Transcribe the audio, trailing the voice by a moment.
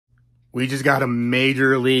We just got a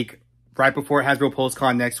major leak right before Hasbro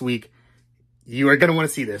PulseCon next week. You are going to want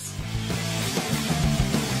to see this.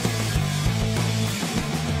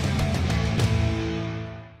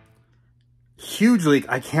 Huge leak.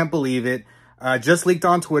 I can't believe it. Just leaked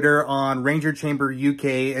on Twitter on Ranger Chamber UK.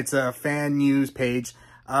 It's a fan news page.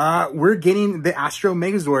 We're getting the Astro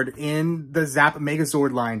Megazord in the ZAP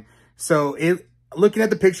Megazord line. So looking at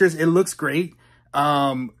the pictures, it looks great.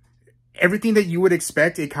 Everything that you would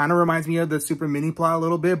expect. It kind of reminds me of the Super Mini Plot a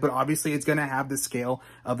little bit, but obviously it's going to have the scale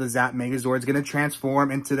of the ZAP Megazord. It's going to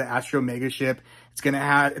transform into the Astro Megaship. It's going to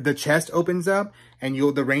have, the chest opens up and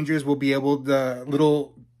the Rangers will be able, the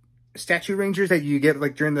little statue Rangers that you get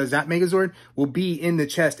like during the ZAP Megazord will be in the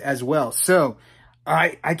chest as well. So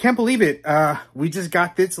I can't believe it. We just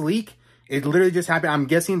got this leak. It literally just happened. I'm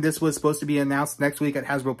guessing this was supposed to be announced next week at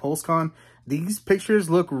Hasbro PulseCon. These pictures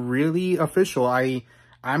look really official.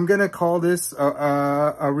 I'm going to call this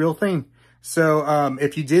a real thing. So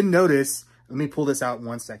if you did notice, let me pull this out in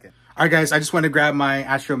 1 second. All right, guys, I just want to grab my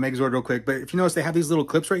Astro Megazord real quick. But if you notice, they have these little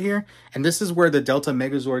clips right here. And this is where the Delta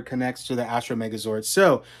Megazord connects to the Astro Megazord.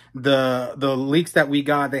 So the leaks that we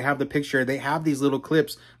got, they have the picture. They have these little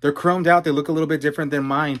clips. They're chromed out. They look a little bit different than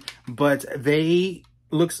mine. But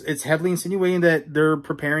it's heavily insinuating that they're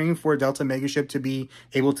preparing for a Delta Megaship to be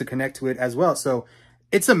able to connect to it as well. So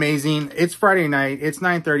it's amazing. It's Friday night. It's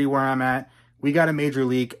 9:30 where I'm at. We got a major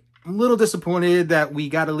leak. I'm a little disappointed that we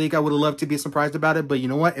got a leak. I would have loved to be surprised about it, but you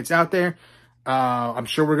know what? It's out there. I'm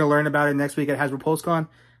sure we're going to learn about it next week at Hasbro PulseCon.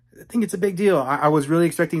 I think it's a big deal. I was really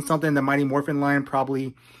expecting something in the Mighty Morphin line,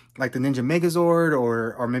 probably like the Ninja Megazord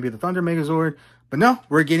or maybe the Thunder Megazord. But no,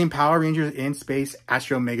 we're getting Power Rangers in Space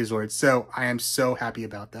Astro Megazord. So I am so happy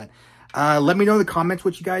about that. Let me know in the comments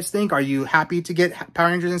what you guys think. Are you happy to get Power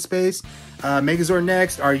Rangers in Space? Megazord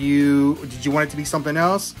next? Did you want it to be something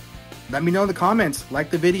else? Let me know in the comments. Like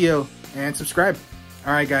the video and subscribe.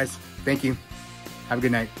 All right, guys. Thank you. Have a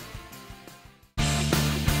good night.